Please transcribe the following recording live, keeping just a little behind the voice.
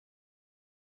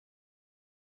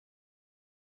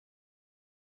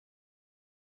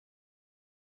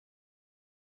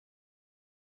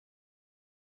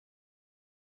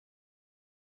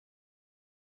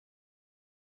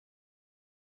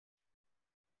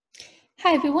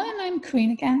Hi everyone, I'm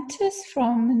Karina Gantus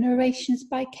from Narrations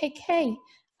by KK.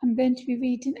 I'm going to be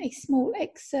reading a small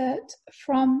excerpt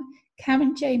from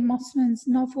Karen J. Mossman's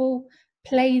novel,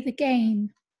 Play the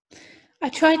Game. I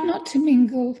tried not to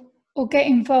mingle or get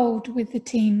involved with the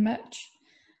team much.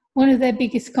 One of their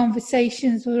biggest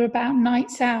conversations was about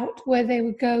nights out, where they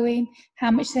were going,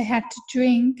 how much they had to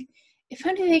drink. If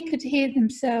only they could hear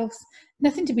themselves,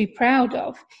 nothing to be proud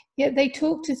of, yet they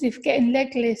talked as if getting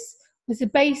legless was the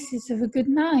basis of a good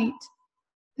night.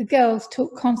 The girls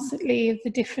talked constantly of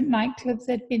the different nightclubs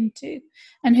they'd been to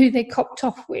and who they copped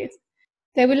off with.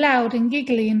 They were loud and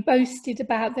giggly and boasted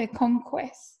about their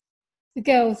conquests. The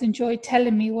girls enjoyed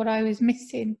telling me what I was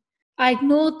missing. I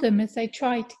ignored them as they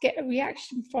tried to get a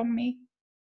reaction from me.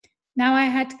 Now I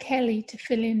had Kelly to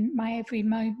fill in my every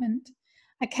moment.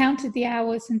 I counted the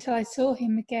hours until I saw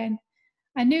him again.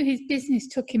 I knew his business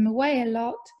took him away a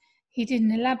lot. He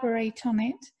didn't elaborate on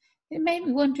it. It made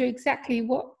me wonder exactly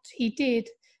what he did,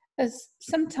 as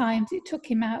sometimes it took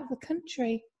him out of the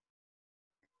country.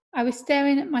 I was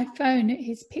staring at my phone at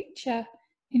his picture,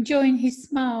 enjoying his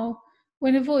smile,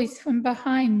 when a voice from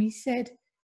behind me said,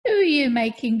 "Who are you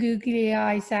making googly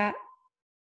eyes at?"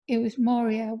 It was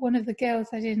Moria, one of the girls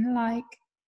I didn't like.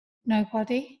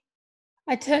 Nobody.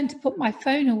 I turned to put my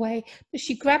phone away, but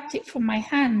she grabbed it from my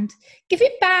hand. "Give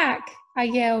it back!" I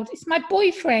yelled. "It's my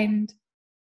boyfriend."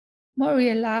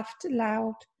 Moria laughed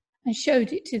loud and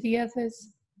showed it to the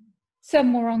others.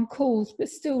 Some were on calls, but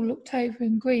still looked over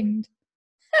and grinned.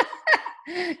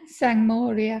 Sang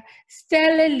Moria.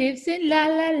 "Stella lives in La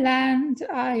La Land.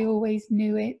 I always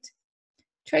knew it."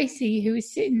 Tracy, who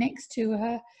was sitting next to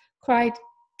her, cried,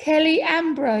 "Kelly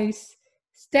Ambrose."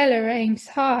 Stella aims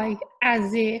high,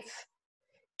 as if.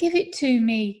 "Give it to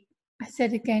me," I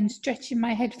said again, stretching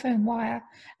my headphone wire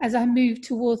as I moved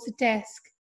towards the desk.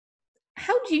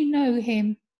 "How do you know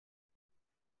him?"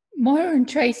 Moira and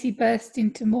Tracy burst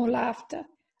into more laughter.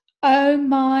 "Oh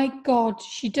my God,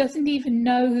 she doesn't even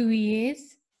know who he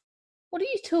is." "What are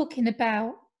you talking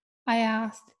about?" I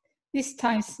asked, this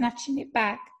time snatching it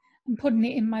back and putting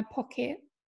it in my pocket.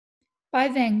 By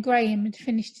then, Graham had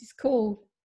finished his call.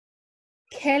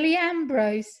 "Kelly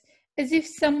Ambrose, as if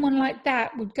someone like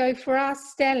that would go for our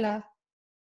Stella."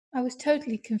 I was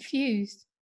totally confused.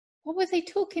 What were they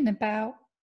talking about?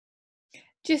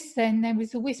 Just then there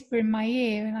was a whisper in my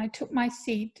ear and I took my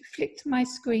seat, flicked my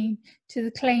screen to the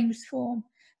claims form.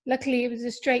 Luckily it was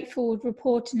a straightforward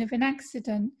reporting of an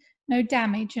accident, no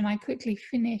damage, and I quickly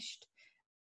finished.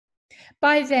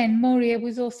 By then Moria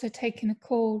was also taking a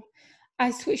call.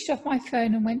 I switched off my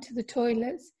phone and went to the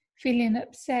toilets, feeling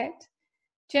upset.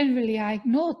 Generally I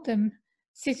ignored them.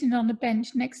 Sitting on a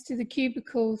bench next to the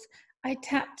cubicles, I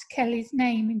tapped Kelly's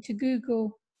name into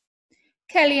Google.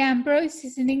 Kelly Ambrose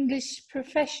is an English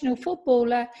professional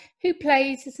footballer who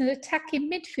plays as an attacking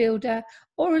midfielder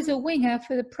or as a winger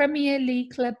for the Premier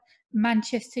League club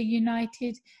Manchester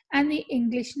United and the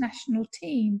English national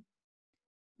team.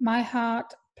 My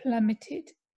heart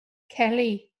plummeted.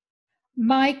 Kelly.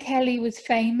 My Kelly was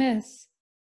famous.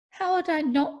 How had I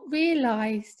not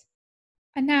realised?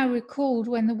 I now recalled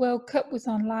when the World Cup was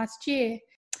on last year,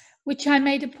 which I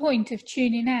made a point of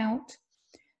tuning out.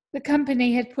 The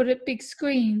company had put up big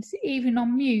screens, even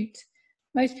on mute.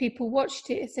 Most people watched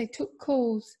it as they took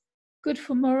calls. Good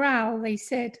for morale, they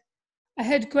said. I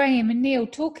heard Graham and Neil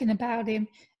talking about him.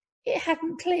 It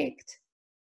hadn't clicked.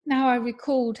 Now I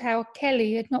recalled how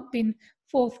Kelly had not been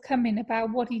forthcoming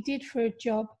about what he did for a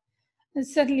job, and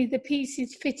suddenly the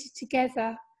pieces fitted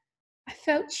together. I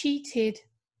felt cheated.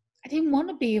 I didn't want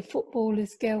to be a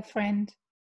footballer's girlfriend.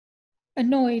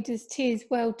 Annoyed as tears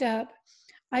welled up,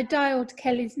 I dialed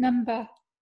Kelly's number.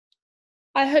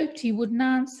 I hoped he wouldn't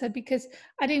answer because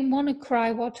I didn't want to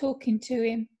cry while talking to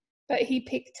him, but he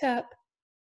picked up.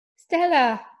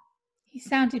 "Stella!" He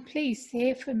sounded pleased to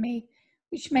hear from me,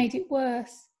 which made it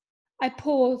worse. I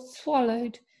paused,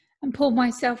 swallowed, and pulled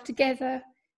myself together.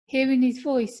 Hearing his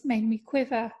voice made me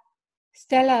quiver.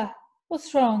 "Stella,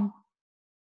 what's wrong?"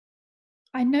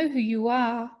 "I know who you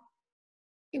are."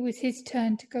 It was his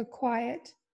turn to go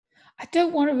quiet. "I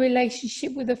don't want a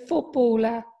relationship with a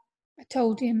footballer," I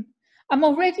told him. "I'm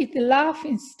already the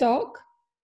laughing stock."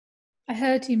 I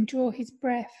heard him draw his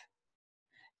breath.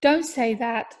 "Don't say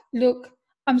that. Look,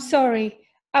 I'm sorry.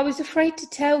 I was afraid to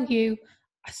tell you.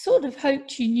 I sort of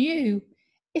hoped you knew.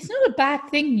 It's not a bad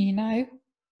thing, you know."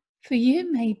 "For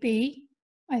you, maybe,"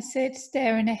 I said,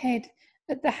 staring ahead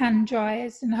at the hand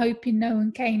dryers and hoping no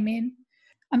one came in.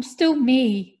 "I'm still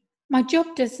me. My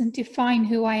job doesn't define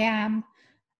who I am.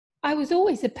 I was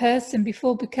always a person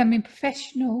before becoming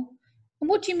professional." "And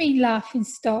what do you mean, laughing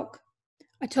stock?"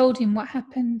 I told him what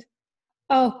happened.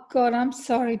 Oh, God, I'm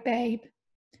sorry, babe.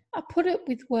 I put up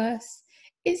with worse.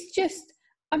 It's just,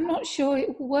 I'm not sure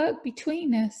it will work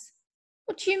between us.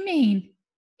 What do you mean?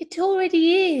 It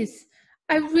already is.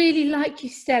 I really like you,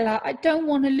 Stella. I don't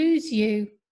want to lose you.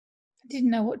 I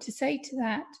didn't know what to say to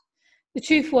that. The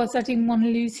truth was, I didn't want to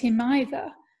lose him either.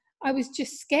 I was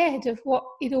just scared of what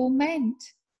it all meant.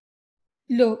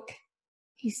 Look,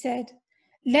 he said,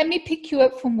 let me pick you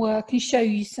up from work and show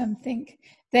you something.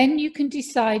 Then you can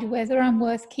decide whether I'm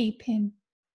worth keeping.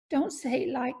 Don't say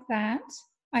it like that,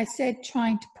 I said,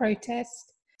 trying to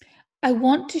protest. I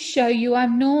want to show you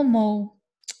I'm normal.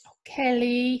 Oh,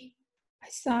 Kelly, I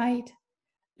sighed.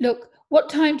 Look, what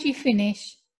time do you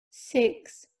finish?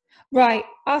 6. Right,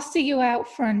 I'll see you out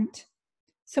front.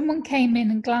 Someone came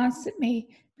in and glanced at me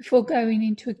before going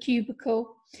into a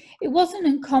cubicle. It wasn't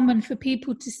uncommon for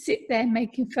people to sit there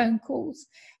making phone calls.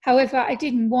 However, I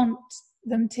didn't want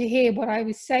them to hear what I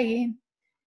was saying.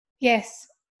 Yes,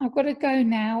 I've got to go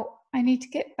now. I need to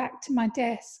get back to my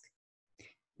desk.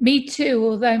 Me too,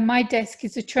 although my desk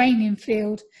is a training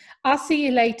field. I'll see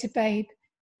you later, babe.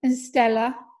 And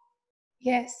Stella?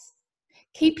 Yes.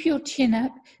 Keep your chin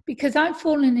up, because I'm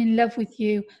falling in love with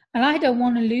you and I don't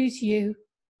want to lose you.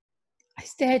 I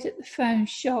stared at the phone,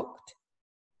 shocked.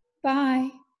 Bye,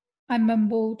 I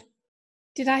mumbled.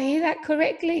 Did I hear that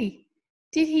correctly?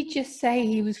 Did he just say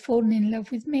he was falling in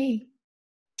love with me?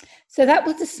 So that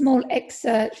was a small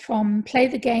excerpt from Play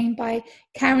the Game by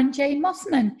Karen J.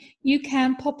 Mossman. You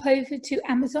can pop over to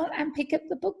Amazon and pick up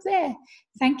the book there.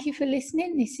 Thank you for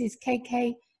listening. This is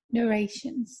KK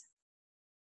Narrations.